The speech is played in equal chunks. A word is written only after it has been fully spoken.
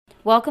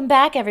Welcome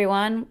back,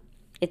 everyone.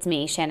 It's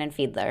me, Shannon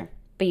Fiedler,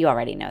 but you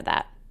already know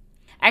that.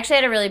 I actually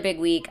had a really big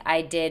week.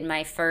 I did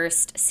my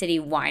first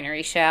city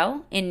winery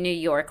show in New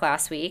York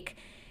last week.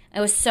 It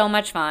was so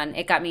much fun.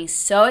 It got me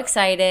so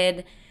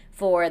excited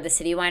for the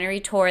city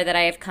winery tour that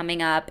I have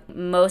coming up.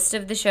 Most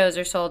of the shows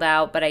are sold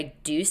out, but I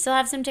do still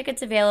have some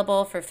tickets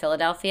available for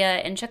Philadelphia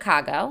and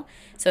Chicago.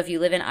 So if you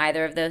live in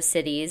either of those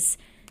cities,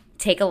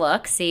 take a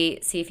look, see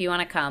if you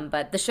want to come.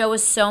 But the show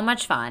was so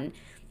much fun.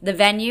 The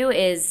venue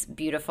is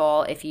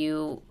beautiful. If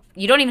you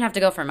don't even have to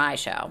go for my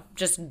show.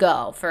 Just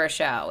go for a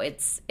show.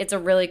 It's a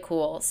really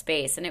cool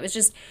space, and it was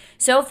just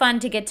so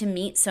fun to get to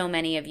meet so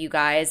many of you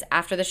guys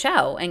after the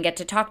show and get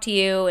to talk to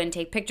you and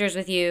take pictures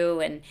with you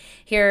and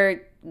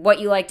hear what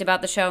you liked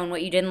about the show and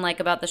what you didn't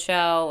like about the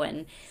show.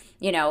 And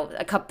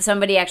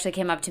somebody actually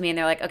came up to me and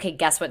they're like, "Okay,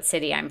 guess what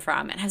city I'm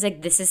from?" And I was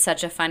like, "This is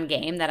such a fun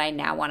game that I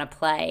now want to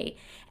play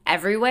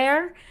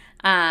everywhere."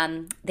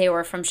 They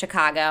were from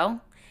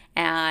Chicago,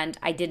 and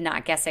I did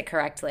not guess it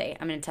correctly.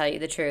 I'm going to tell you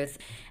the truth.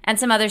 And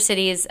some other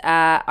cities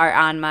are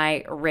on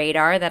my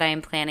radar that I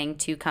am planning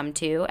to come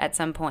to at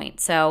some point.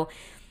 So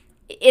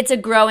it's a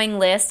growing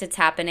list. It's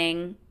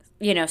happening,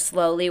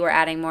 slowly. We're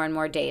adding more and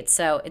more dates.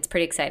 So it's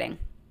pretty exciting.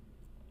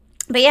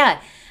 But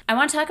yeah, I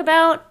want to talk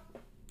about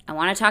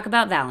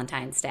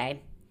Valentine's Day.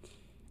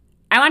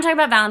 I want to talk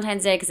about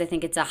Valentine's Day because I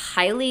think it's a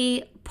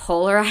highly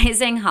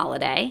polarizing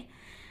holiday.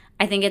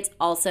 I think it's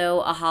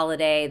also a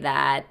holiday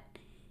that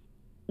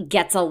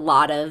gets a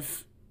lot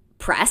of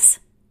press.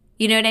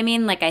 You know what I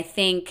mean? Like, I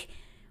think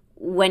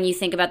when you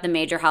think about the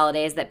major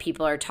holidays that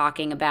people are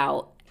talking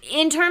about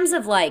in terms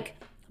of like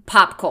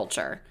pop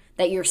culture,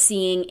 that you're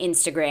seeing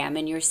Instagram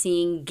and you're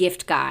seeing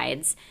gift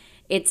guides,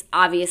 it's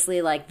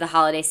obviously like the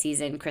holiday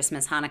season,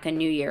 Christmas, Hanukkah,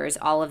 New Year's,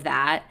 all of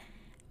that.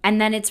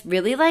 And then it's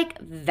really like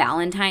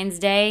Valentine's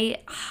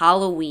Day,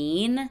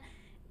 Halloween,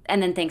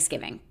 and then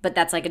Thanksgiving. But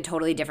that's like a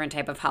totally different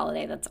type of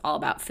holiday that's all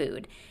about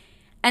food.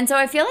 And so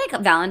I feel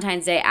like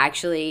Valentine's Day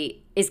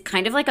actually is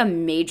kind of like a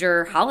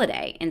major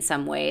holiday in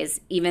some ways,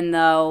 even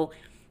though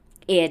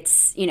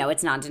it's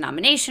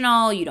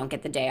non-denominational. You don't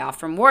get the day off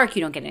from work.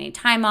 You don't get any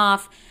time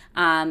off.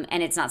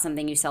 And it's not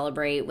something you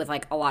celebrate with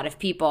like a lot of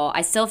people.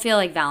 I still feel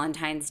like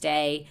Valentine's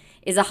Day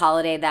is a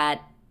holiday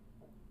that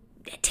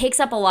takes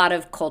up a lot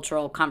of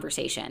cultural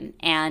conversation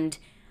and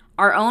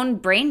our own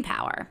brain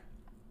power.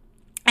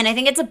 And I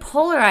think it's a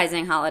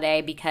polarizing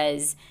holiday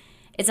because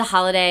it's a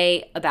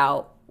holiday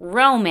about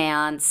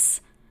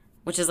romance,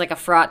 which is like a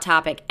fraught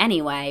topic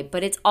anyway,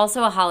 but it's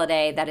also a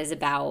holiday that is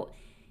about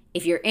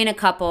if you're in a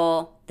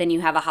couple, then you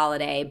have a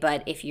holiday,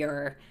 but if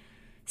you're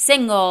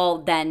single,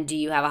 then do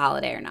you have a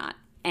holiday or not?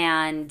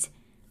 And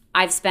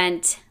I've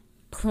spent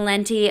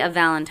plenty of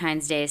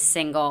Valentine's Days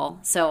single,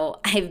 so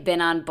I've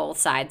been on both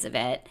sides of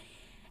it.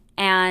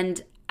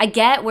 And I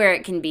get where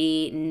it can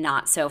be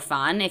not so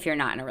fun if you're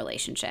not in a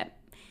relationship.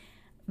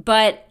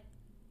 But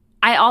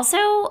I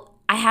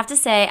have to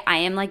say I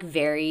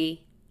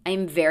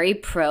am very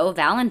pro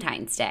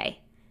Valentine's Day.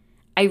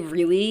 I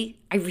really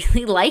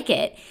like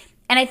it.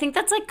 And I think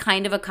that's like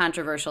kind of a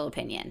controversial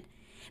opinion.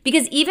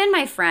 Because even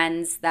my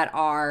friends that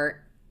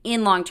are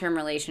in long-term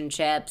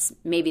relationships,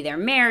 maybe they're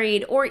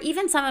married, or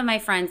even some of my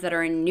friends that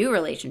are in new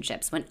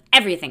relationships when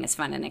everything is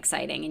fun and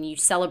exciting and you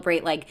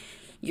celebrate like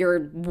your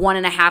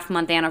 1.5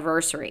 month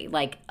anniversary.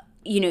 Like,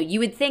 you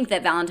would think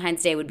that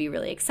Valentine's Day would be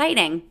really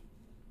exciting.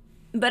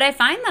 But I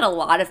find that a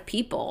lot of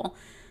people,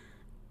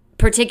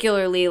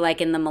 particularly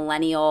like in the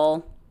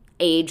millennial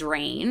age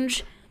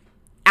range,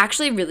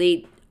 actually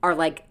really are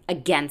like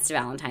against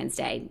Valentine's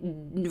Day,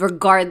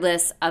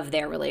 regardless of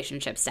their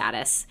relationship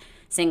status,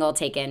 single,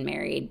 taken,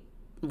 married,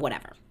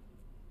 whatever.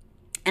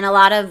 And a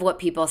lot of what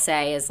people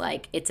say is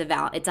like it's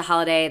a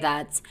holiday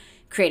that's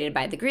created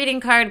by the greeting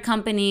card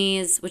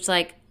companies, which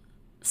like,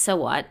 so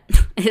what?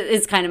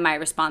 is kind of my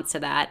response to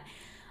that.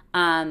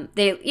 But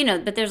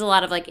there's a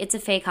lot of like, it's a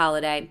fake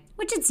holiday,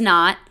 which it's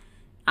not.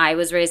 I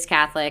was raised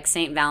Catholic.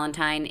 Saint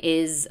Valentine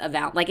is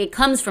like it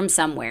comes from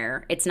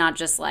somewhere. It's not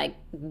just like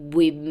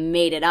we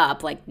made it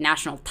up, like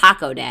National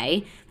Taco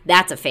Day.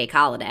 That's a fake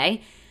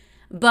holiday.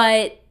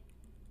 But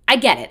I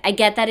get it. I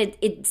get that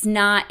it's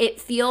not. It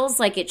feels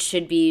like it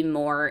should be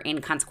more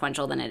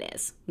inconsequential than it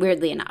is,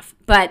 weirdly enough.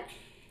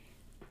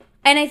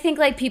 And I think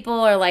like people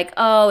are like,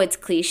 oh, it's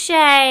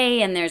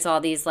cliche, and there's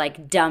all these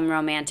like dumb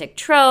romantic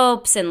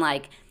tropes, and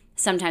like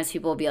sometimes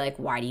people will be like,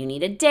 why do you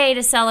need a day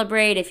to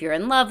celebrate if you're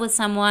in love with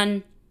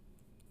someone?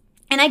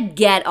 And I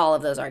get all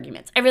of those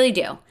arguments. I really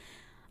do.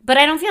 But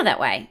I don't feel that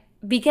way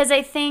because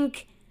I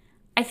think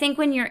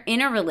when you're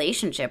in a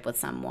relationship with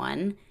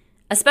someone,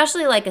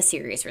 especially like a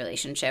serious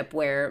relationship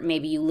where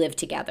maybe you live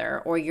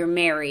together or you're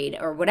married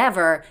or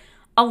whatever,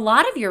 a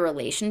lot of your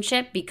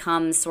relationship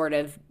becomes sort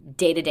of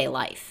day-to-day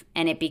life.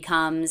 And it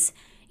becomes,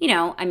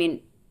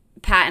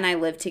 Pat and I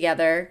live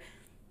together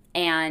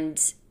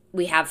and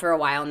we have for a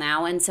while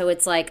now. And so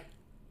it's like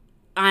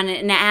on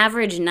an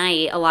average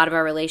night, a lot of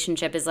our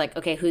relationship is like,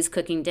 okay, who's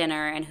cooking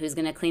dinner and who's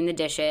going to clean the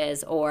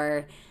dishes?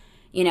 Or,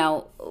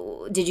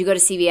 did you go to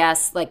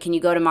CVS? Like, can you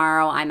go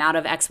tomorrow? I'm out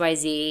of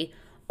XYZ.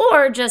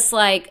 Or just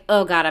like,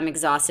 oh God, I'm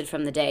exhausted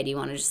from the day. Do you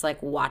want to just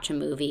like watch a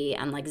movie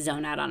and like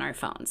zone out on our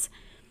phones?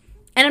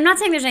 And I'm not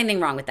saying there's anything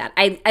wrong with that.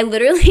 I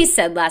literally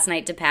said last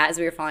night to Pat as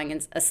we were falling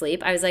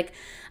asleep, I was like,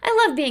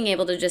 I love being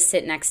able to just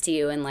sit next to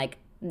you and like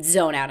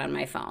zone out on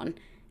my phone.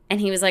 And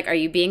he was like, are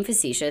you being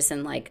facetious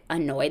and like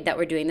annoyed that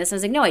we're doing this? I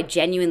was like, no, I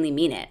genuinely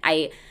mean it.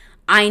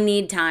 I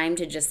need time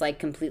to just like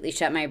completely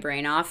shut my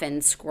brain off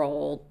and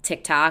scroll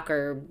TikTok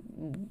or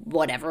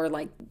whatever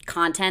like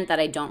content that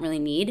I don't really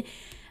need.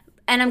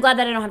 And I'm glad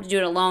that I don't have to do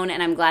it alone.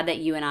 And I'm glad that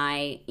you and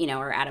I,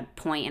 are at a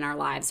point in our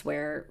lives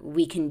where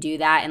we can do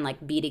that and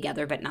like be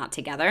together, but not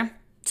together.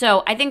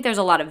 So I think there's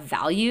a lot of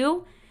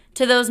value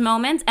to those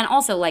moments. And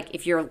also like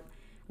if you're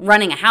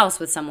running a house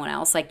with someone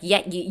else, like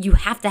you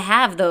have to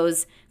have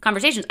those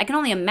conversations. I can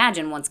only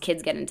imagine once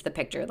kids get into the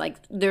picture, like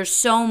there's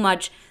so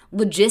much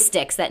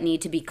logistics that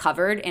need to be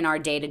covered in our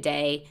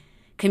day-to-day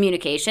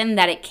communication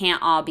that it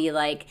can't all be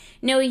like,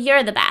 no,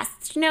 you're the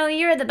best. No,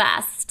 you're the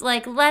best.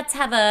 Like let's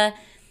have a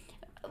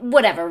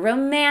whatever,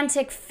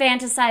 romantic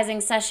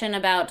fantasizing session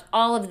about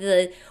all of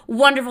the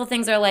wonderful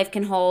things our life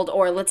can hold,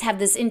 or let's have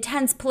this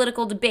intense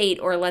political debate,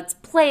 or let's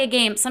play a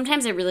game.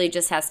 Sometimes it really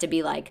just has to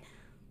be like,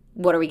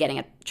 what are we getting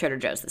at Trader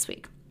Joe's this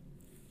week?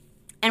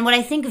 And what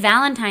I think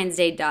Valentine's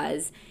Day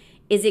does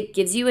is it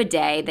gives you a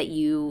day that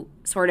you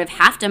sort of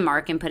have to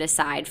mark and put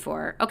aside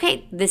for,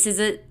 okay, this is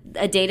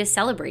a day to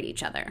celebrate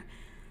each other.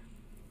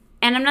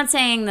 And I'm not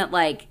saying that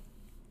like,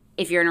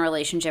 if you're in a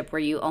relationship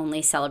where you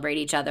only celebrate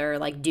each other,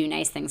 like do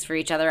nice things for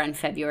each other on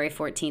February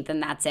 14th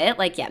and that's it,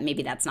 like, yeah,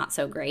 maybe that's not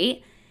so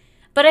great.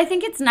 But I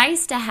think it's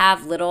nice to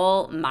have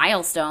little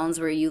milestones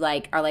where you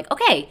like are like,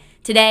 okay,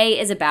 today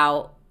is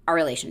about our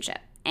relationship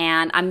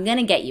and I'm going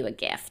to get you a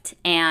gift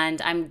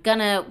and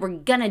we're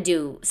going to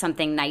do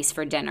something nice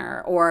for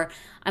dinner, or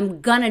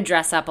I'm going to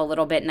dress up a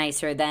little bit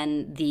nicer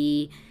than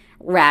the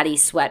ratty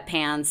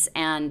sweatpants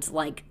and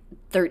like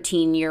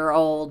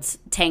 13-year-old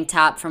tank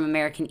top from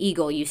American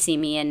Eagle you see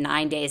me in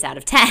 9 days out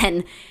of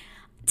 10.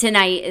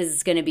 Tonight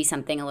is going to be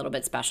something a little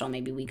bit special.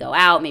 Maybe we go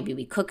out, maybe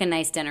we cook a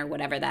nice dinner,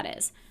 whatever that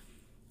is.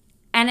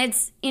 And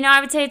it's,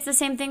 I would say it's the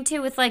same thing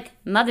too with like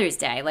Mother's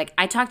Day. Like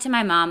I talk to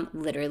my mom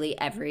literally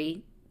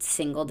every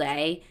single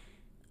day,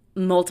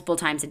 multiple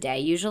times a day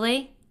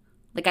usually.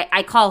 Like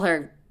I call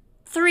her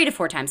 3 to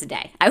 4 times a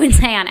day, I would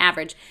say on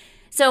average.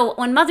 So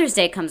when Mother's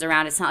Day comes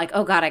around, it's not like,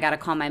 oh God, I got to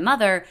call my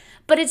mother.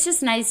 But it's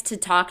just nice to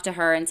talk to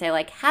her and say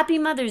like, happy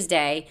Mother's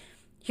Day.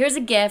 Here's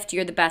a gift.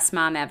 You're the best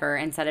mom ever.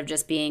 Instead of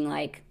just being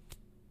like,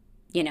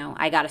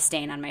 I got a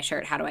stain on my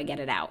shirt. How do I get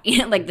it out?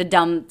 Like the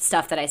dumb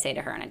stuff that I say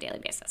to her on a daily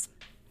basis.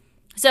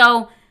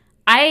 So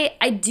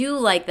I do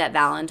like that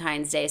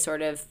Valentine's Day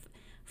sort of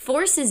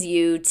forces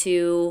you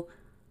to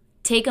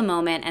take a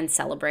moment and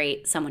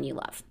celebrate someone you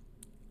love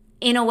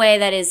in a way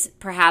that is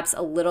perhaps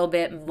a little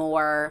bit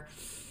more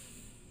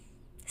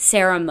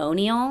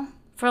ceremonial,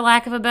 for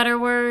lack of a better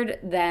word,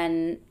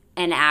 than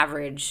an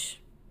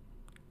average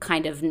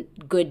kind of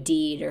good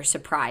deed or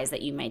surprise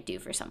that you might do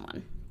for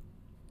someone.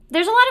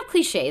 There's a lot of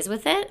cliches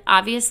with it,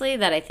 obviously,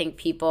 that I think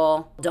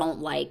people don't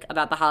like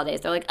about the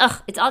holidays. They're like,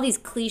 ugh, it's all these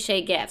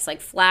cliche gifts like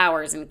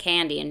flowers and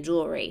candy and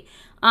jewelry.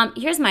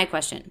 Here's my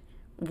question.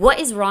 What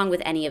is wrong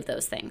with any of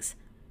those things?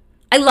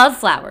 I love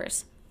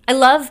flowers. I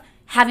love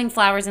having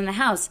flowers in the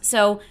house.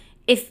 So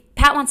if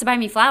Pat wants to buy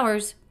me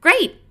flowers,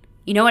 great.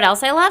 You know what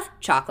else I love?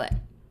 Chocolate.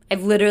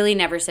 I've literally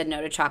never said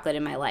no to chocolate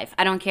in my life.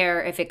 I don't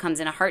care if it comes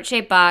in a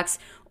heart-shaped box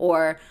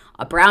or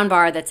a brown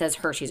bar that says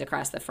Hershey's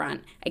across the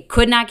front. I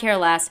could not care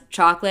less.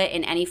 Chocolate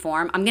in any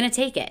form, I'm going to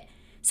take it.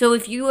 So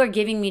if you are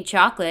giving me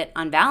chocolate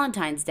on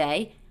Valentine's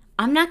Day,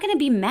 I'm not going to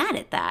be mad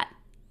at that.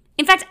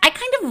 In fact, I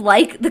kind of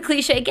like the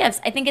cliche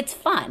gifts. I think it's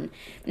fun.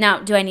 Now,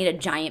 do I need a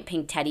giant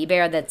pink teddy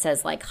bear that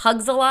says like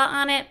hugs a lot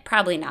on it?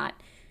 Probably not.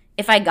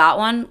 If I got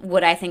one,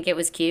 would I think it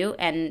was cute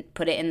and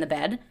put it in the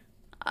bed?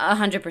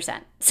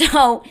 100%.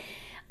 So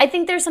I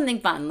think there's something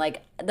fun.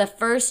 Like the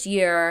first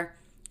year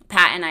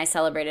Pat and I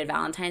celebrated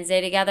Valentine's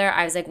Day together,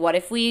 I was like, what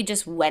if we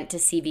just went to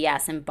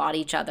CVS and bought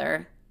each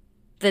other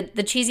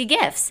the cheesy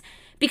gifts?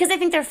 Because I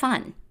think they're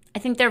fun. I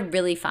think they're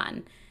really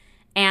fun.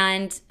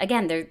 And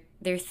again,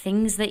 they're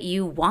things that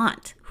you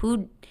want.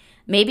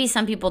 Maybe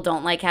some people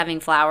don't like having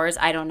flowers,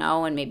 I don't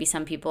know, and maybe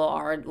some people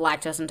are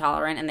lactose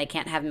intolerant and they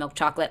can't have milk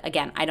chocolate.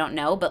 Again, I don't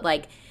know, but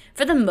like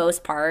for the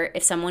most part,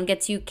 if someone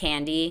gets you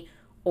candy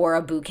or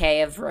a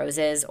bouquet of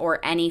roses or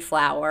any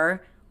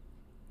flower,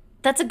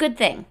 that's a good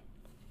thing.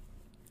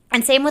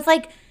 And same with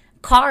like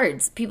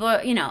cards. People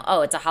are,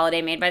 oh, it's a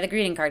holiday made by the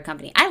greeting card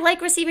company. I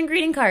like receiving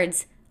greeting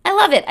cards. I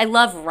love it. I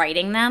love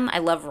writing them. I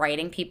love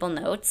writing people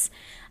notes.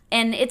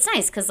 And it's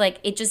nice because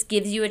like it just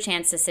gives you a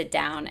chance to sit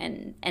down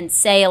and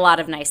say a lot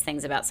of nice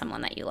things about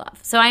someone that you love.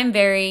 So I'm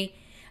very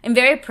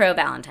pro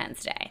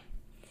Valentine's Day.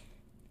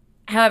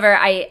 However,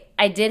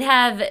 I did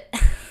have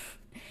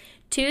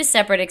 2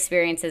 separate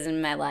experiences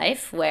in my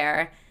life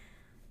where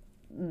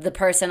the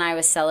person I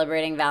was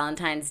celebrating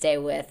Valentine's Day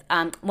with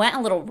went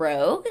a little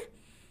rogue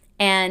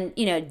and,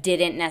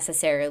 didn't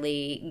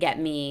necessarily get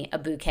me a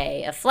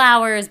bouquet of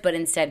flowers, but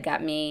instead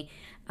got me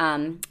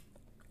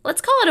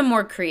let's call it a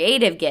more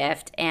creative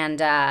gift.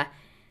 And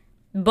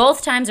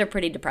both times are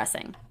pretty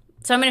depressing.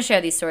 So I'm going to share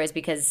these stories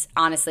because,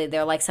 honestly,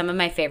 they're like some of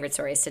my favorite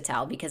stories to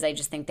tell because I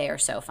just think they are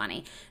so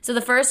funny. So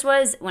the first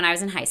was when I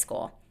was in high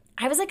school.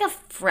 I was like a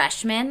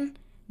freshman,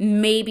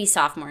 maybe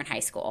sophomore in high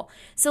school.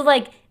 So,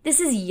 like, this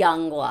is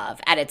young love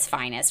at its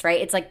finest,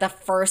 right? It's like the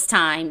first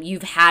time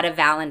you've had a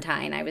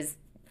Valentine. I was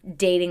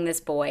dating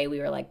this boy. We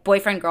were like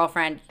boyfriend,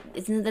 girlfriend.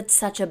 Isn't that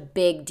such a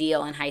big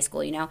deal in high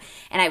school, you know?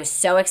 And I was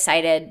so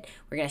excited.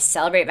 We're going to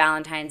celebrate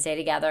Valentine's Day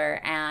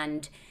together.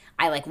 And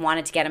I like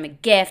wanted to get him a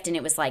gift, and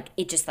it was like,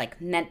 it just like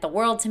meant the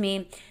world to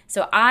me.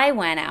 So I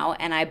went out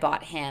and I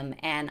bought him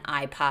an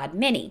iPod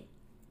mini,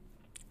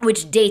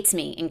 which dates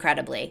me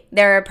incredibly.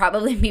 There are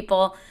probably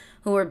people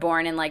who were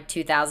born in like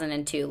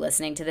 2002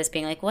 listening to this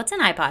being like, what's an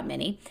iPod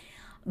mini?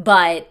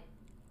 But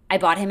I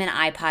bought him an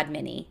iPod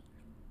mini,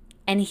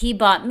 and he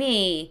bought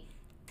me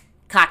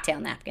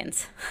cocktail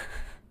napkins.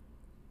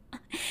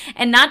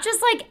 And not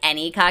just like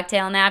any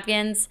cocktail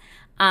napkins.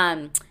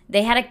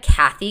 They had a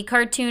Kathy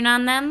cartoon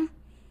on them.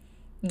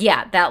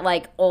 Yeah, that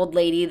like old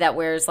lady that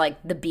wears like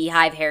the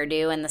beehive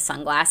hairdo and the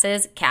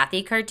sunglasses,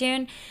 Kathy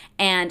cartoon.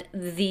 And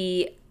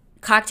the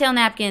cocktail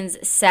napkins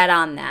said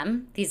on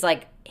them, these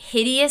like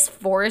hideous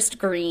forest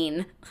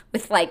green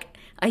with like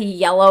a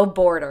yellow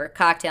border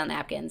cocktail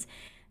napkins.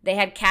 They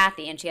had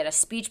Kathy, and she had a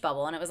speech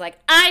bubble, and it was like,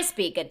 I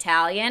speak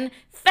Italian,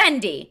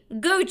 Fendi,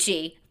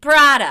 Gucci,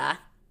 Prada.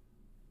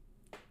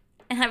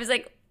 And I was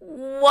like,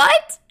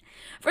 what?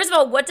 First of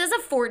all, what does a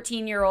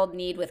 14-year-old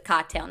need with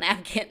cocktail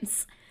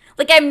napkins?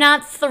 Like, I'm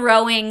not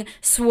throwing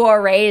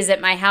soirees at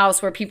my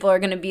house where people are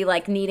going to be,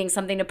 like, needing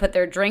something to put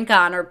their drink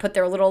on or put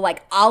their little,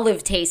 like,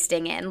 olive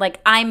tasting in. Like,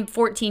 I'm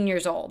 14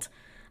 years old.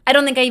 I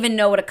don't think I even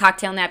know what a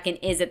cocktail napkin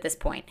is at this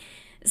point.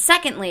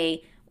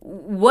 Secondly,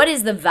 what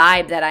is the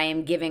vibe that I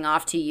am giving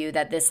off to you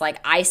that this, like,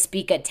 I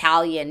speak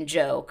Italian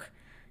joke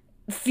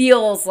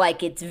feels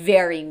like it's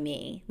very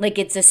me? Like,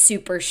 it's a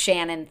super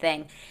Shannon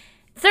thing.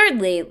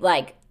 Thirdly,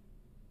 like,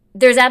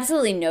 there's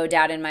absolutely no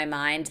doubt in my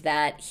mind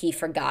that he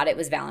forgot it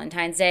was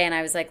Valentine's Day, and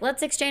I was like,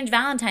 let's exchange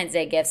Valentine's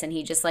Day gifts, and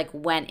he just like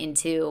went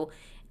into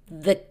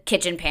the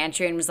kitchen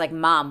pantry and was like,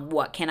 Mom,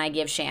 what can I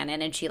give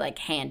Shannon? And she like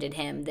handed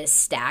him this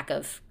stack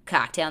of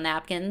cocktail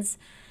napkins.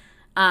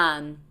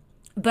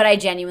 But I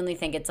genuinely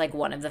think it's like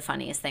one of the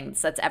funniest things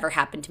that's ever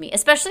happened to me,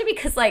 especially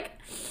because like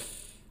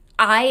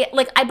I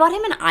bought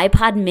him an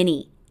iPod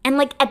mini, and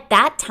like at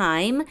that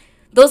time,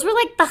 those were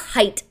like the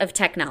height of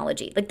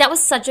technology. Like that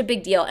was such a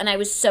big deal. And I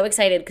was so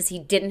excited because he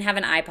didn't have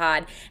an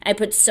iPod. And I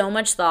put so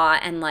much thought,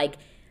 and like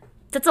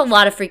that's a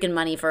lot of freaking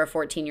money for a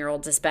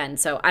 14-year-old to spend.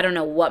 So I don't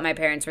know what my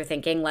parents were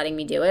thinking letting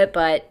me do it,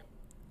 but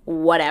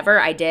whatever,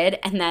 I did.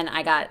 And then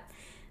I got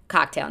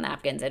cocktail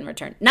napkins in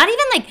return. Not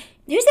even like,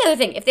 here's the other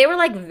thing. If they were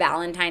like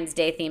Valentine's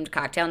Day themed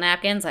cocktail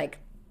napkins, like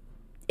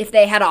if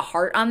they had a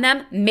heart on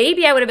them,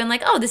 maybe I would have been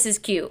like, oh, this is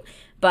cute.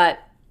 But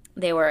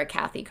they were a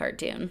Kathy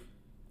cartoon.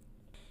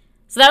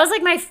 So that was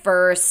like my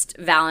first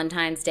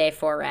Valentine's Day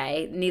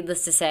foray.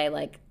 Needless to say,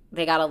 like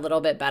they got a little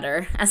bit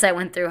better as I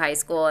went through high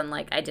school, and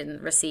like I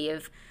didn't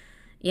receive,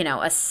 you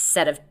know, a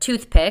set of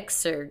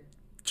toothpicks or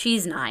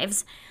cheese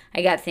knives.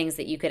 I got things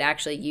that you could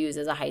actually use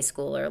as a high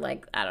schooler,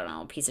 like, I don't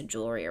know, a piece of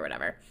jewelry or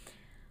whatever.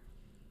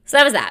 So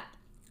that was that.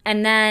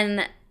 And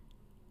then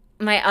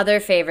my other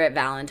favorite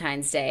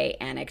Valentine's Day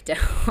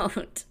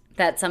anecdote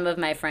that some of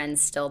my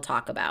friends still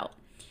talk about.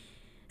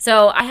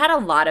 So I had a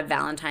lot of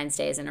Valentine's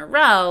Days in a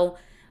row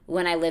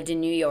when I lived in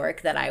New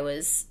York that I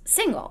was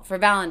single for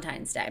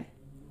Valentine's Day.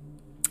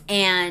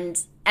 And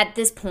at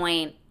this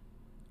point,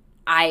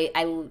 I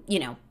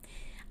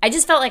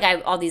just felt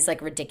like all these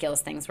like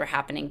ridiculous things were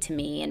happening to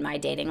me in my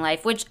dating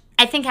life, which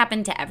I think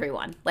happened to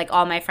everyone. Like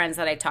all my friends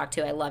that I talk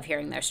to, I love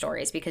hearing their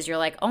stories because you're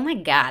like, oh my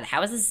God,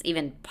 how is this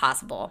even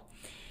possible?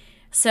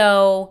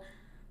 So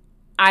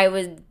I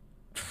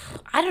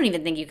don't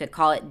even think you could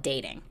call it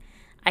dating.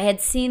 I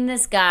had seen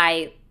this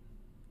guy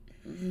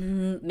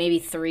maybe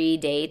 3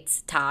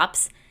 dates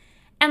tops.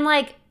 And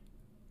like,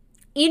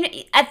 you know,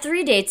 at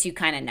 3 dates, you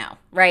kind of know,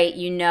 right?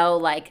 You know,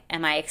 like,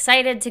 am I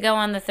excited to go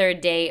on the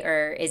 3rd date,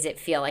 or is it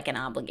feel like an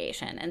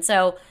obligation? And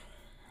so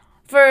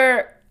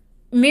for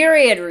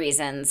myriad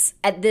reasons,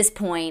 at this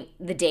point,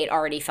 the date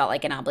already felt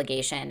like an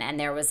obligation. And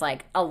there was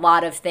like a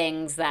lot of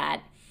things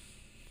that,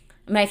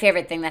 my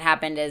favorite thing that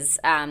happened is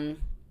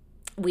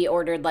we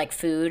ordered like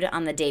food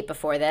on the date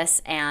before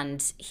this,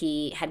 and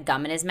he had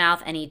gum in his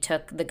mouth, and he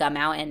took the gum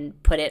out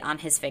and put it on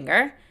his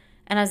finger.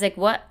 And I was like,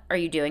 what are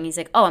you doing? He's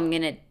like, oh, I'm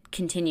going to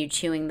continue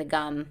chewing the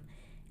gum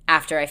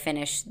after I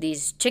finish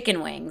these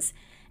chicken wings.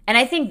 And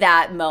I think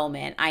that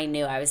moment I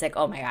knew, I was like,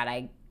 oh my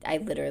God,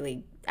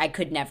 I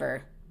could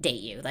never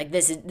date you. Like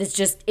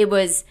it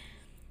was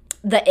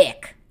the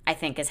ick, I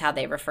think is how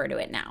they refer to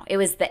it now. It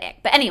was the ick.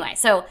 But anyway,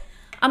 so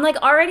I'm like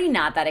already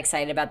not that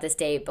excited about this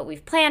date, but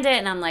we've planned it,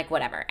 and I'm like,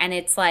 whatever. And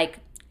it's like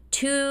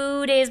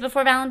 2 days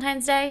before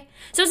Valentine's Day.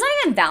 So it's not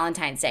even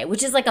Valentine's Day,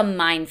 which is like a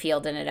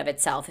minefield in and of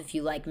itself if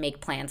you like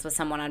make plans with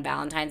someone on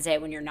Valentine's Day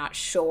when you're not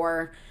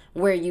sure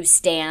where you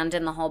stand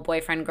in the whole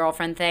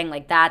boyfriend-girlfriend thing.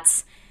 Like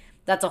that's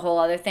That's a whole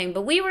other thing.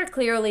 But we were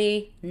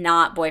clearly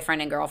not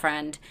boyfriend and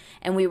girlfriend,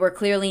 and we were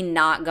clearly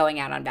not going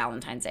out on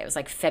Valentine's Day. It was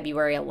like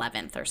February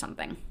 11th or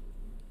something.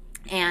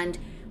 And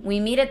we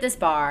meet at this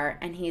bar,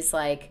 and he's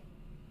like,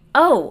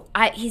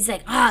 he's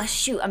like,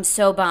 shoot, I'm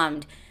so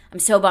bummed.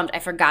 I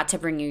forgot to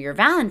bring you your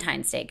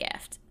Valentine's Day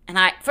gift. And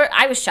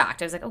I was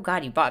shocked. I was like, oh,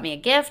 God, you bought me a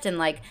gift? And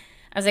like,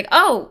 I was like,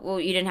 oh, well,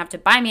 you didn't have to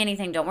buy me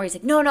anything. Don't worry. He's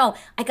like, no,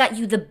 I got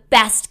you the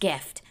best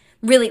gift.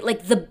 Really,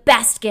 like the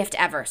best gift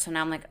ever. So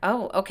now I'm like,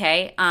 oh,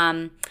 okay.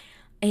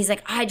 He's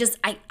like,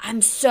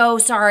 I'm so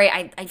sorry.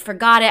 I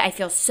forgot it. I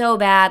feel so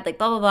bad. Like,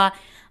 blah, blah, blah.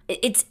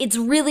 It's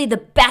really the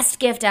best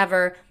gift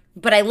ever,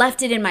 but I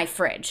left it in my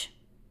fridge.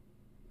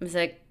 I was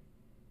like,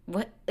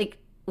 what? Like,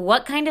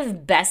 what kind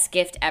of best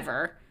gift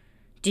ever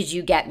did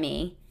you get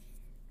me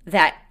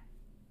that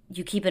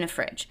you keep in a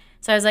fridge?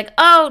 So I was like,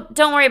 oh,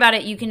 don't worry about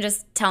it. You can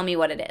just tell me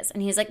what it is.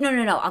 And he's like, no.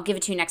 I'll give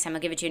it to you next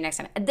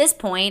time. At this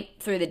point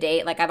through the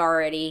date, like I've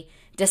already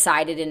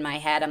decided in my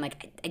head, I'm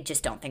like, I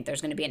just don't think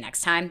there's going to be a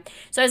next time.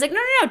 So I was like,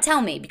 no,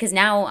 tell me, because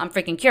now I'm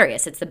freaking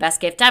curious. It's the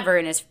best gift ever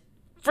in his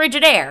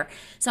Frigidaire.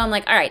 So I'm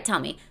like, all right, tell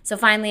me. So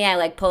finally I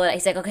like pull it.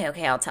 He's like,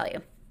 okay, I'll tell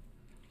you.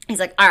 He's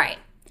like, all right,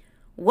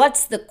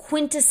 what's the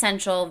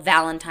quintessential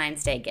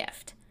Valentine's Day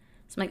gift?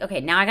 So I'm like,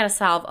 okay, now I got to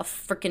solve a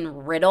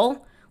freaking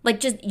riddle. Like,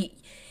 just...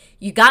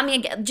 You got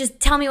me, just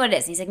tell me what it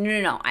is. And he's like,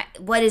 no.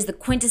 What is the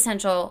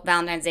quintessential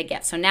Valentine's Day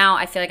gift? So now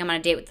I feel like I'm on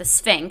a date with the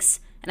Sphinx,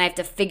 and I have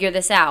to figure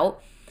this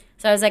out.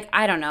 So I was like,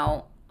 I don't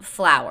know,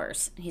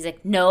 flowers. And he's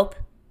like, nope.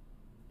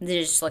 And then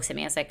he just looks at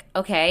me. I was like,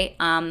 okay,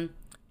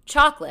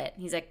 chocolate.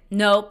 And he's like,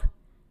 nope.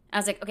 I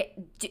was like, okay,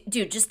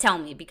 dude, just tell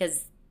me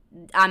because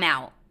I'm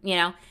out, you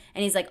know?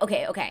 And he's like,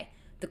 okay.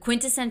 The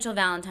quintessential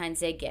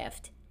Valentine's Day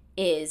gift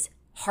is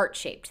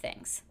heart-shaped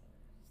things.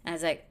 And I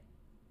was like,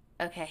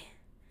 okay.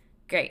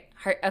 Great.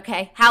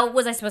 Okay. How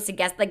was I supposed to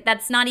guess? Like,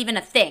 that's not even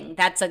a thing.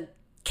 That's a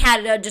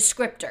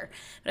descriptor.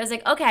 But I was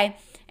like, okay.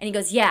 And he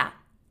goes, yeah,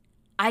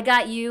 I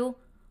got you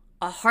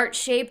a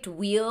heart-shaped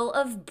wheel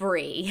of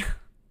brie.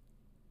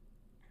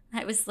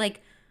 I was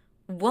like,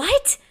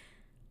 what?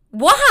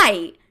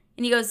 Why?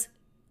 And he goes,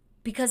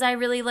 because I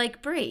really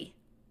like brie.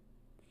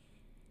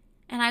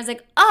 And I was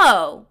like,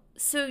 oh,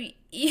 so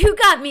you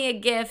got me a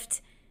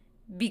gift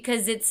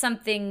because it's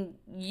something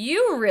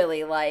you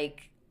really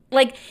like.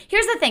 Like,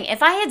 here's the thing.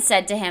 If I had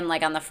said to him,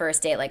 like, on the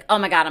first date, like, oh,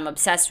 my God, I'm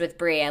obsessed with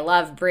brie. I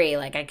love brie.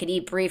 Like, I could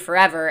eat brie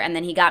forever. And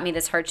then he got me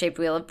this heart-shaped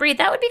wheel of brie.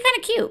 That would be kind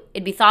of cute.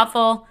 It'd be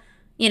thoughtful.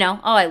 You know,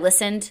 oh, I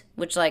listened,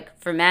 which, like,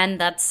 for men,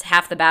 that's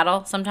half the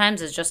battle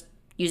sometimes is just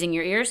using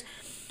your ears.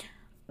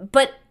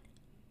 But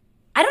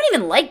I don't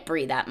even like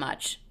brie that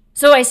much.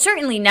 So I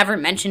certainly never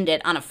mentioned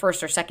it on a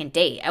first or second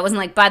date. I wasn't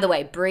like, by the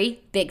way,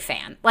 brie, big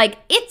fan. Like,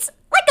 it's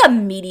like a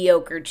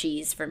mediocre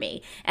cheese for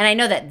me. And I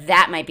know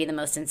that might be the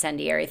most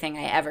incendiary thing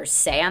I ever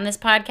say on this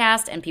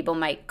podcast, and people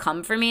might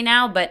come for me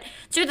now. But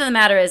truth of the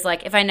matter is,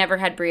 like, if I never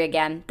had brie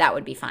again, that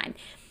would be fine.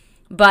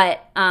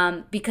 But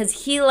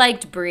because he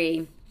liked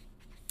brie,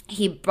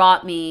 he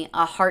brought me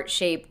a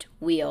heart-shaped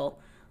wheel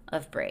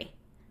of brie.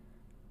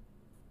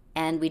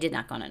 And we did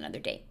not go on another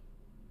date.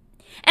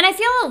 And I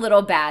feel a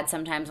little bad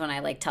sometimes when I,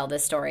 like, tell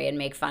this story and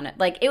make fun of,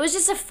 like, it was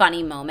just a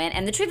funny moment.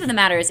 And the truth of the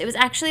matter is, it was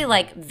actually,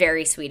 like,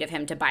 very sweet of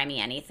him to buy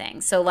me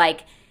anything. So,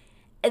 like,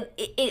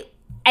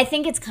 I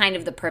think it's kind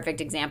of the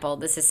perfect example.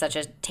 This is such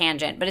a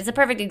tangent, but it's a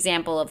perfect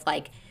example of,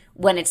 like,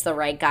 when it's the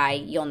right guy,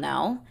 you'll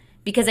know.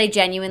 Because I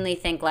genuinely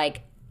think,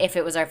 like, if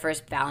it was our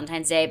first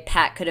Valentine's Day,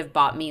 Pat could have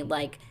bought me,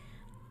 like,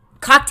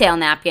 cocktail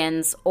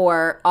napkins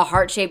or a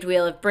heart-shaped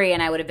wheel of brie,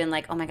 and I would have been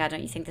like, oh my God,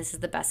 don't you think this is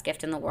the best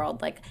gift in the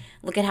world? Like,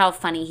 look at how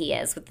funny he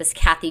is with this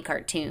Kathy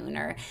cartoon.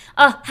 Or,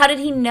 oh, how did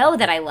he know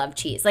that I love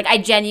cheese? Like, I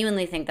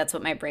genuinely think that's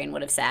what my brain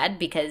would have said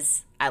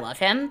because I love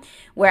him.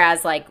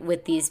 Whereas, like,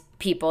 with these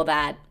people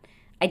that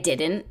I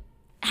didn't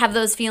have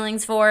those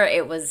feelings for,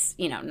 it was,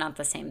 you know, not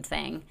the same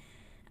thing.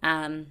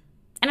 And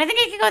I think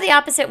it could go the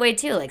opposite way,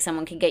 too. Like,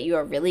 someone could get you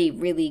a really,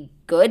 really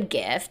good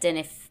gift, and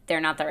if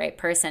they're not the right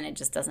person, it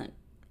just doesn't.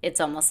 It's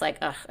almost like,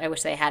 ugh, I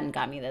wish they hadn't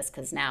got me this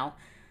because now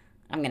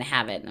I'm going to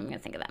have it and I'm going to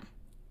think of them.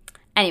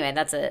 Anyway,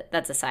 that's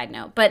a side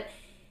note. But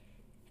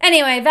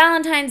anyway,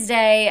 Valentine's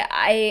Day,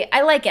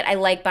 I like it. I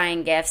like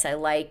buying gifts. I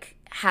like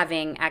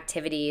having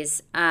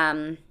activities.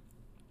 I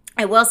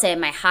will say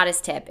my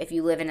hottest tip, if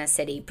you live in a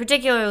city,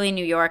 particularly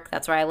New York,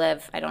 that's where I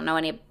live. I don't know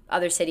any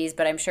other cities,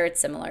 but I'm sure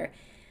it's similar.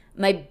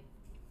 My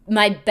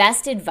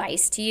best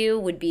advice to you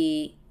would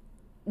be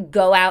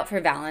go out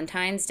for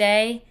Valentine's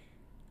Day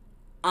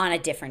on a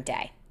different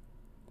day.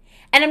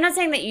 And I'm not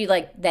saying that you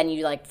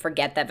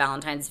forget that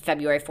Valentine's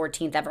February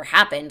 14th ever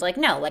happened. Like,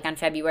 no, like on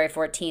February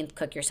 14th,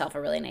 cook yourself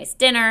a really nice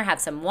dinner, have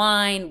some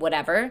wine,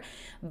 whatever.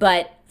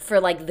 But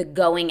for like the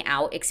going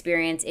out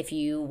experience, if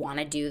you want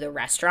to do the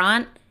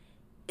restaurant,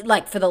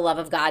 like for the love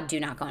of God, do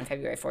not go on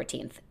February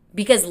 14th.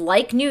 Because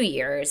like New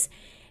Year's,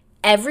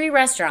 every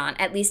restaurant,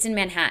 at least in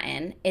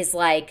Manhattan, is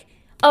like,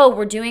 oh,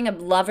 we're doing a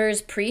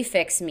lover's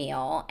prefix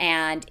meal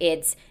and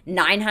it's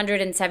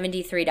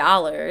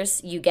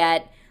 $973. You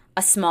get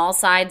a small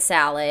side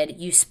salad,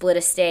 you split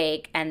a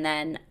steak, and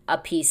then a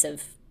piece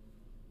of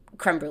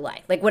creme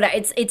brulee. Like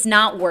it's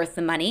not worth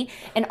the money.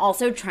 And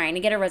also trying to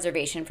get a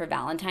reservation for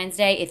Valentine's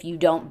Day if you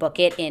don't book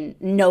it in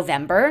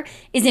November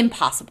is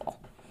impossible.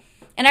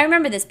 And I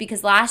remember this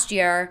because last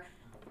year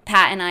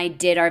Pat and I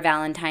did our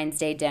Valentine's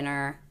Day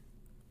dinner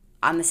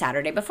on the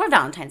Saturday before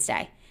Valentine's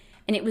Day.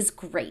 And it was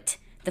great.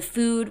 The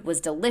food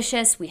was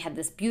delicious. We had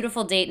this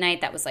beautiful date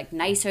night that was like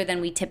nicer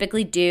than we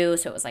typically do.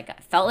 So it was like,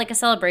 it felt like a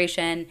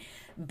celebration,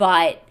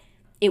 but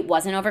it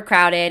wasn't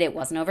overcrowded. It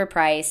wasn't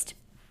overpriced.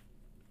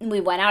 We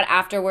went out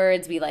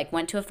afterwards. We like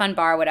went to a fun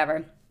bar,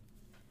 whatever.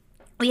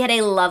 We had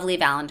a lovely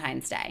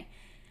Valentine's Day.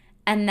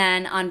 And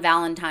then on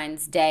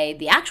Valentine's Day,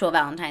 the actual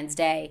Valentine's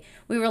Day,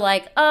 we were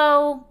like,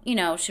 oh,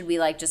 should we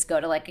like just go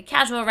to like a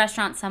casual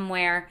restaurant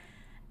somewhere?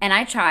 And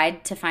I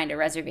tried to find a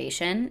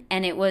reservation,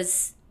 and it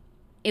was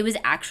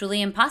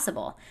actually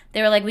impossible.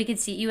 They were like, we could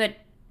seat you at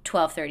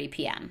 12:30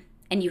 p.m.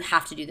 and you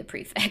have to do the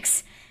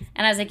prefix.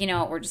 And I was like, you know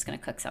what, we're just going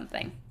to cook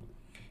something.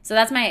 So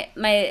that's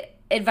my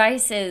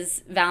advice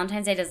is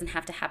Valentine's Day doesn't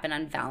have to happen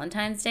on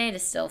Valentine's Day to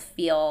still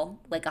feel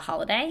like a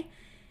holiday.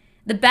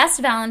 The best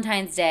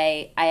Valentine's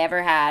Day I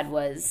ever had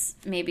was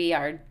maybe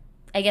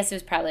I guess it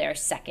was probably our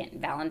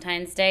second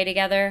Valentine's Day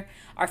together.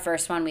 Our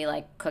first one, we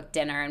like cooked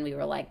dinner and we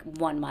were like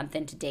 1 month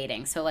into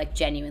dating. So like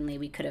genuinely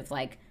we could have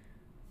like,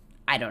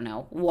 I don't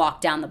know,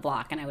 walked down the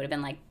block and I would have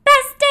been like,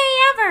 best day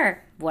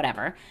ever,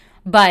 whatever.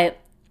 But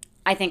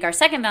I think our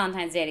second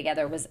Valentine's Day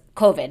together was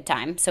COVID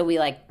time. So we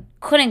like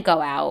couldn't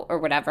go out or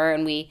whatever.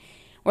 And we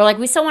were like,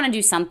 we still want to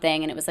do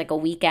something. And it was like a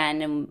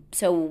weekend. And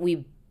so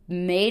we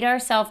made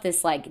ourselves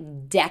this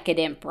like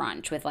decadent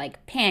brunch with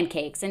like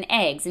pancakes and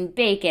eggs and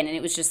bacon. And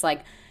it was just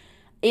like,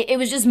 it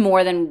was just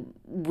more than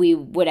we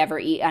would ever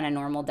eat on a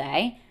normal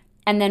day.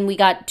 And then we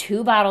got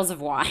 2 bottles of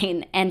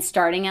wine, and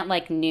starting at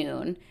like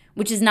noon,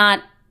 which is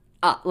not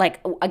like,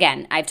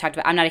 again, I've talked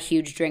about, I'm not a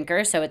huge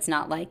drinker, so it's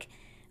not like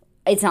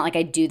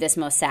I do this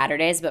most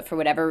Saturdays, but for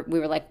whatever, we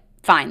were like,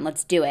 fine,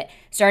 let's do it.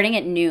 Starting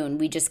at noon,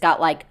 we just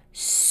got like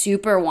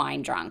super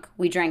wine drunk.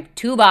 We drank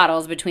 2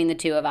 bottles between the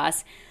two of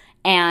us,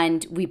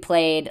 and we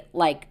played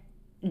like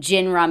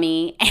gin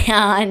rummy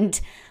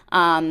and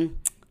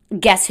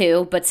Guess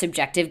Who, but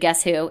subjective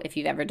Guess Who. If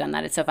you've ever done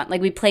that, it's so fun.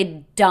 Like we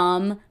played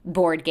dumb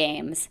board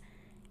games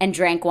and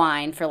drank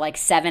wine for like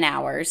 7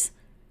 hours,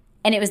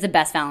 and it was the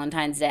best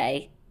Valentine's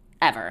Day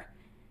ever.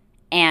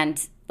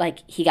 And like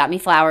he got me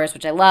flowers,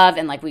 which I love,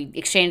 and like we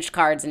exchanged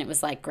cards, and it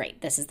was like, great,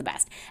 this is the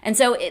best. And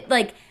so it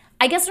like,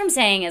 I guess what I'm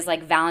saying is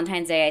like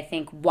Valentine's Day, I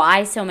think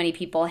why so many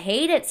people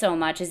hate it so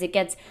much is it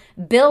gets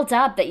built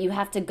up that you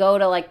have to go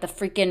to like the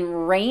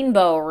freaking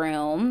Rainbow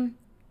Room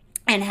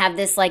and have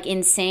this like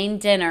insane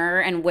dinner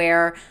and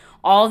wear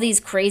all these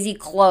crazy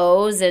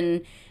clothes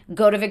and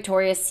go to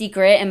Victoria's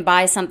Secret and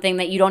buy something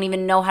that you don't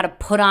even know how to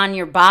put on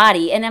your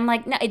body. And I'm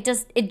like, no,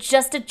 it's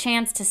just a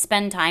chance to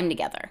spend time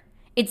together.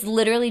 It's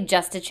literally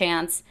just a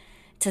chance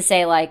to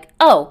say like,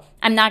 oh,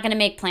 I'm not going to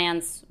make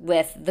plans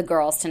with the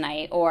girls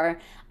tonight, or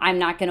I'm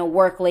not going to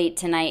work late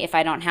tonight if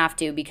I don't have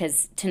to,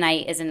 because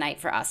tonight is a night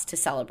for us to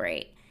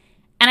celebrate.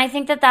 And I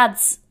think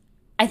that's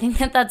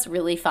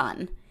really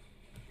fun.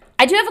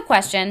 I do have a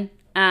question,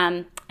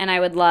 and I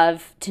would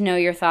love to know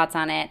your thoughts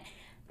on it.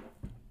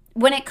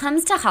 When it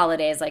comes to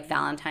holidays like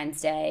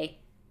Valentine's Day,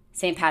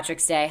 St.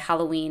 Patrick's Day,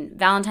 Halloween,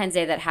 Valentine's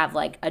Day that have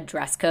like a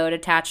dress code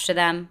attached to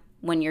them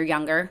when you're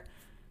younger,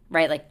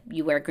 right? Like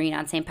you wear green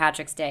on St.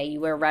 Patrick's Day,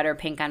 you wear red or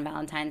pink on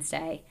Valentine's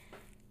Day.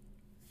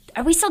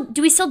 Do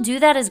we still do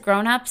that as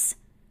grown-ups?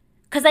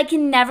 Because I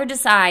can never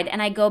decide,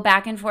 and I go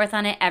back and forth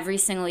on it every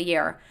single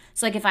year.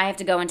 So like if I have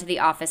to go into the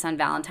office on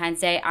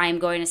Valentine's Day, I am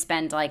going to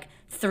spend like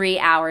 3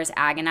 hours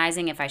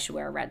agonizing if I should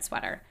wear a red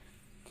sweater.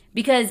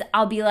 Because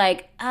I'll be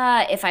like,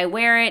 if I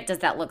wear it, does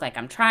that look like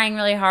I'm trying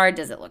really hard?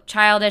 Does it look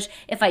childish?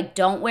 If I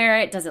don't wear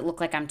it, does it look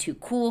like I'm too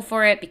cool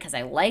for it because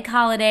I like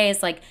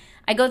holidays? Like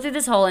I go through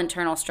this whole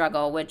internal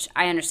struggle, which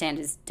I understand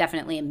is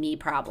definitely a me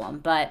problem.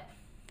 But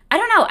I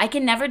don't know. I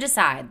can never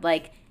decide.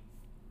 Like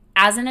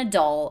as an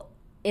adult,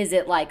 is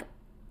it like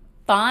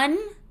fun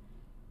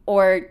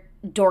or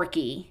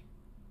dorky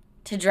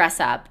to dress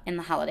up in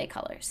the holiday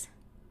colors?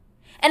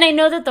 And I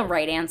know that the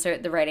right answer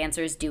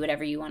is do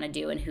whatever you want to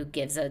do, and who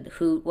gives a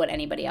hoot what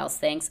anybody else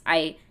thinks.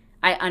 I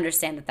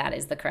understand that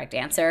is the correct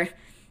answer,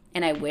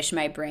 and I wish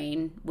my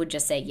brain would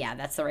just say, yeah,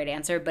 that's the right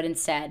answer. But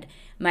instead,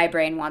 my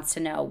brain wants to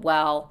know,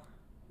 well,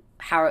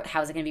 how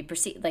is it going to be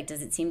perceived? Like,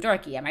 does it seem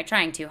dorky? Am I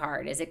trying too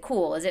hard? Is it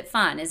cool? Is it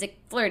fun? Is it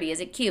flirty? Is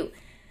it cute?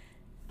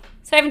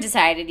 So I haven't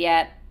decided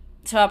yet.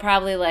 So I'll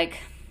probably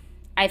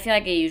I feel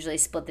like I usually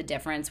split the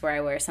difference where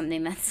I wear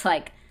something that's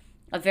like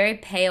a very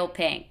pale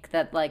pink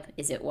that like,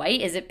 is it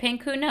white? Is it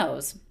pink? Who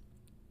knows?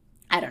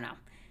 I don't know.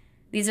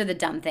 These are the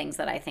dumb things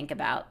that I think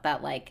about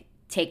that like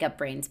take up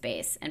brain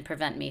space and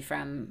prevent me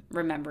from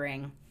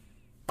remembering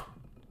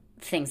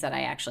things that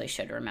I actually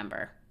should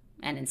remember.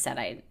 And instead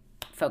I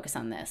focus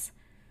on this.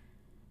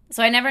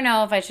 So I never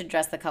know if I should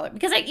dress the color,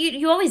 because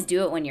you always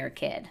do it when you're a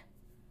kid.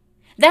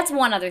 That's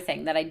one other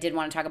thing that I did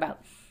want to talk about.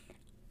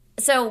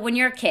 So when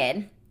you're a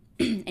kid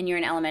and you're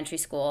in elementary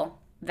school,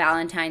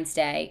 Valentine's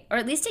Day, or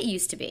at least it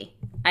used to be.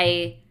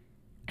 I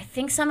I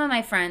think some of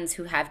my friends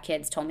who have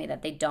kids told me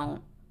that they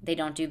don't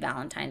do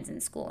Valentine's in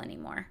school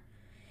anymore.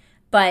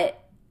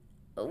 But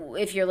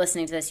if you're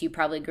listening to this, you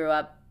probably grew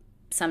up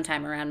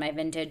sometime around my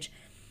vintage.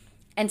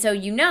 And so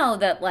you know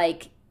that,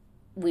 like,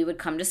 we would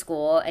come to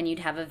school and you'd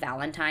have a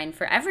Valentine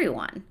for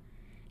everyone.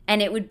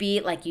 And it would be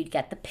like you'd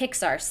get the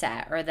Pixar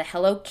set or the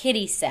Hello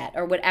Kitty set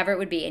or whatever it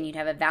would be. And you'd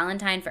have a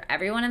Valentine for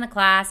everyone in the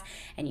class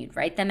and you'd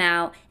write them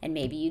out. And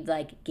maybe you'd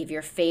like give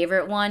your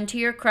favorite one to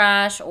your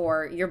crush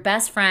or your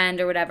best friend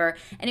or whatever.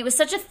 And it was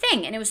such a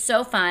thing. And it was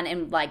so fun.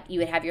 And like you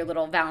would have your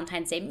little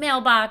Valentine's Day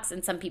mailbox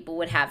and some people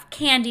would have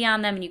candy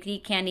on them and you could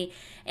eat candy.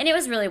 And it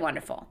was really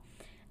wonderful.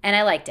 And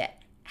I liked it.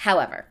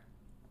 However,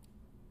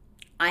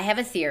 I have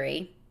a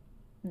theory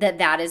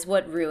that is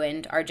what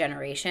ruined our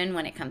generation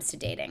when it comes to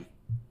dating.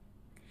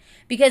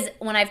 Because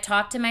when I've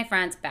talked to my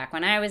friends back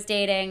when I was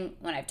dating,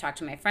 when I've talked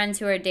to my friends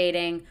who are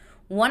dating,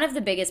 one of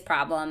the biggest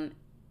problem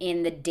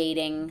in the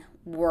dating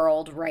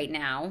world right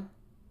now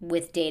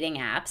with dating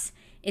apps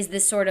is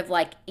this sort of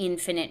like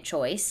infinite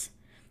choice.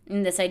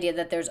 And this idea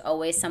that there's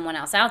always someone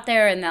else out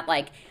there and that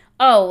like,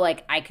 oh,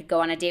 like I could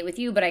go on a date with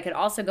you, but I could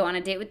also go on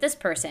a date with this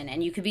person.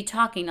 And you could be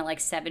talking to like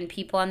 7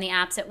 people on the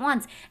apps at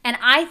once. And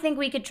I think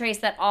we could trace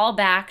that all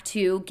back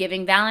to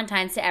giving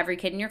Valentines to every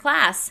kid in your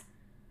class.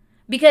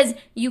 Because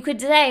you could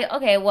say,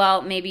 okay,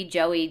 well, maybe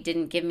Joey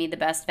didn't give me the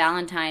best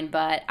Valentine,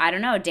 but I don't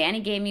know,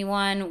 Danny gave me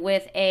one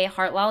with a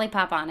heart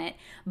lollipop on it.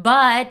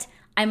 But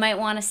I might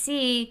want to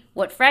see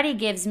what Freddie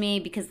gives me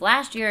because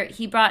last year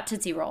he brought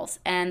Tootsie Rolls,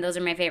 and those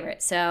are my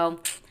favorite. So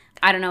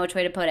I don't know which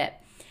way to put it.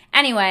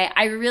 Anyway,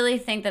 I really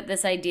think that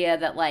this idea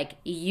that, like,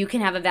 you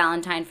can have a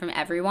Valentine from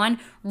everyone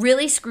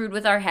really screwed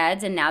with our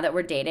heads, and now that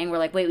we're dating, we're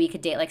like, wait, we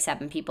could date like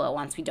 7 people at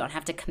once. We don't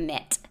have to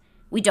commit.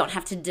 We don't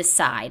have to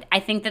decide. I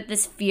think that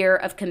this fear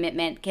of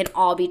commitment can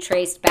all be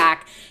traced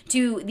back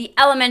to the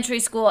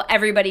elementary school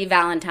everybody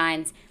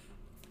Valentines.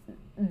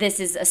 This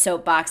is a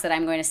soapbox that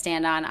I'm going to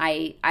stand on.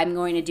 I'm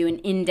going to do an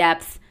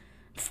in-depth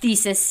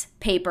thesis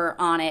paper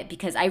on it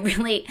because I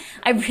really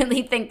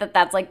think that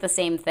that's like the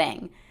same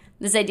thing.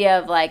 This idea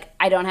of like,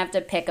 I don't have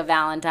to pick a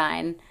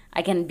Valentine.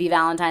 I can be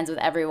Valentines with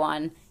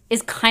everyone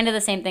is kind of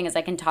the same thing as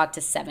I can talk to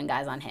 7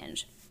 guys on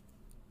Hinge.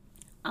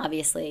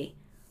 Obviously,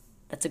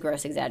 that's a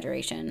gross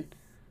exaggeration.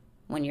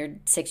 When you're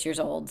 6 years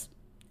old,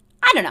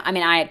 I don't know. I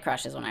mean, I had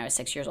crushes when I was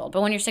 6 years old.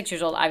 But when you're 6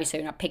 years old, obviously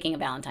you're not picking a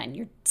Valentine.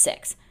 You're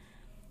 6.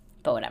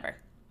 But whatever.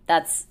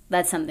 That's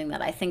something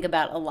that I think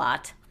about a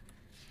lot.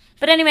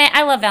 But anyway,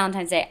 I love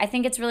Valentine's Day. I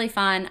think it's really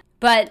fun.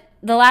 But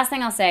the last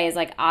thing I'll say is,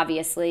 like,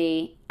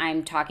 obviously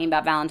I'm talking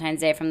about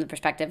Valentine's Day from the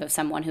perspective of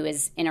someone who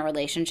is in a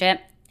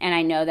relationship. And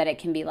I know that it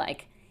can be,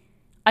 like,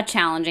 a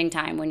challenging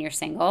time when you're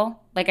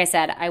single. Like I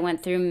said, I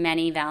went through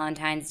many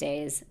Valentine's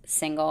Days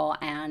single,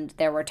 and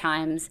there were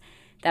times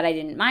that I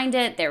didn't mind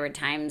it. There were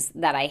times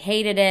that I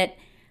hated it.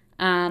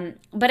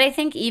 But I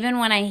think even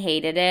when I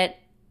hated it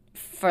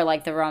for,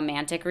 like, the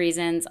romantic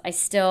reasons, I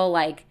still,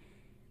 like,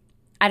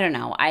 I don't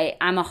know.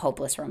 I'm a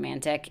hopeless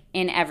romantic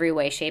in every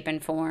way, shape,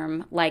 and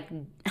form. Like,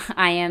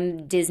 I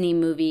am Disney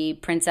movie,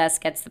 princess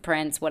gets the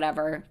prince,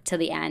 whatever, to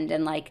the end.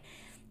 And, like,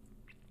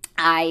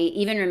 I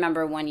even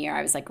remember one year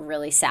I was, like,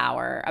 really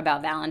sour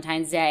about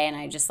Valentine's Day, and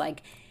I just,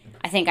 like,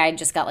 I think I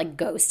just got, like,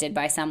 ghosted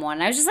by someone.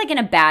 And I was just, like, in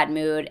a bad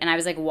mood, and I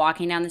was, like,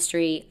 walking down the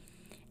street,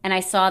 and I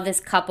saw this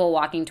couple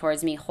walking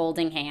towards me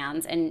holding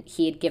hands, and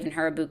he had given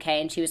her a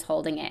bouquet, and she was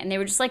holding it, and they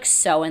were just, like,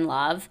 so in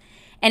love.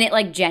 And it,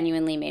 like,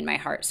 genuinely made my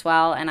heart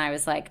swell, and I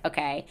was like,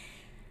 okay,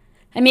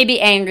 I may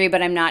be angry,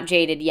 but I'm not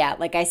jaded yet.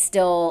 Like, I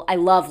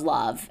love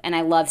love, and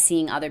I love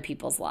seeing other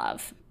people's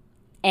love.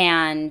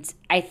 And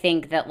I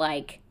think that,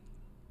 like,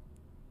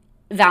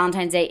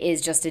 Valentine's Day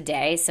is just a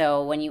day,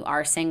 so when you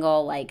are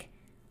single, like,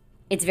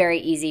 it's very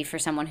easy for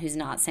someone who's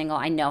not single.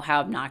 I know how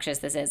obnoxious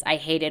this is. I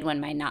hated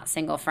when my not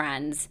single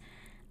friends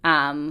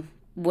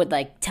would,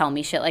 like, tell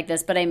me shit like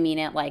this, but I mean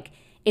it, like,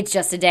 it's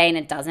just a day and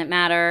it doesn't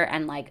matter,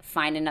 and, like,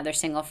 find another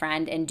single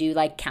friend and do,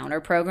 like,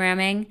 counter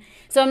programming.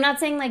 So I'm not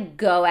saying, like,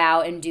 go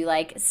out and do,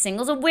 like,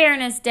 Singles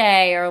Awareness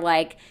Day or,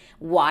 like,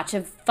 watch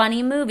a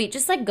funny movie.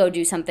 Just, like, go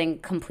do something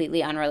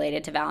completely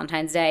unrelated to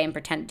Valentine's Day and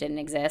pretend it didn't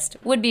exist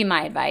would be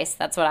my advice.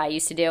 That's what I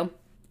used to do.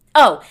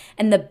 Oh,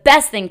 and the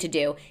best thing to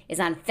do is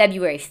on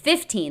February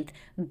 15th,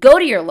 go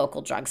to your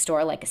local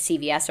drugstore like a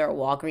CVS or a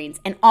Walgreens,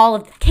 and all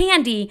of the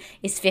candy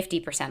is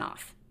 50%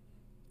 off.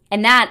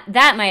 And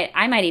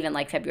I might even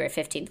like February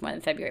 15th more than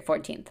February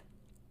 14th.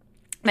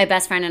 My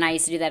best friend and I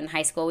used to do that in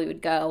high school. We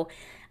would go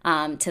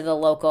to the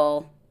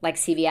local, like,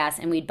 CVS,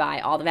 and we'd buy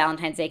all the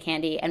Valentine's Day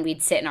candy, and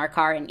we'd sit in our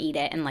car and eat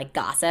it and, like,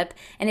 gossip.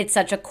 And it's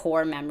such a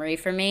core memory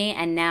for me.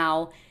 And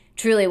now,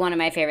 truly one of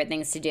my favorite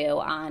things to do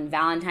on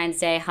Valentine's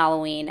Day,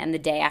 Halloween, and the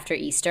day after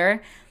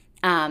Easter,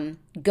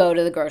 go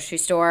to the grocery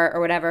store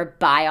or whatever,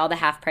 buy all the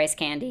half-price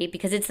candy,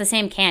 because it's the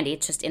same candy.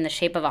 It's just in the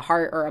shape of a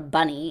heart or a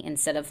bunny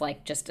instead of,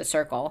 like, just a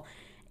circle.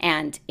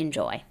 And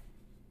enjoy.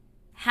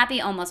 Happy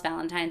almost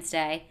Valentine's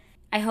Day.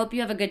 I hope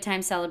you have a good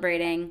time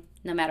celebrating,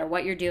 no matter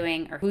what you're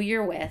doing or who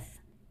you're with.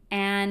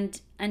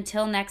 And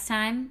until next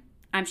time,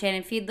 I'm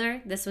Shannon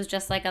Fiedler. This was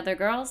Just Like Other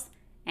Girls,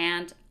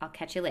 and I'll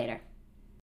catch you later.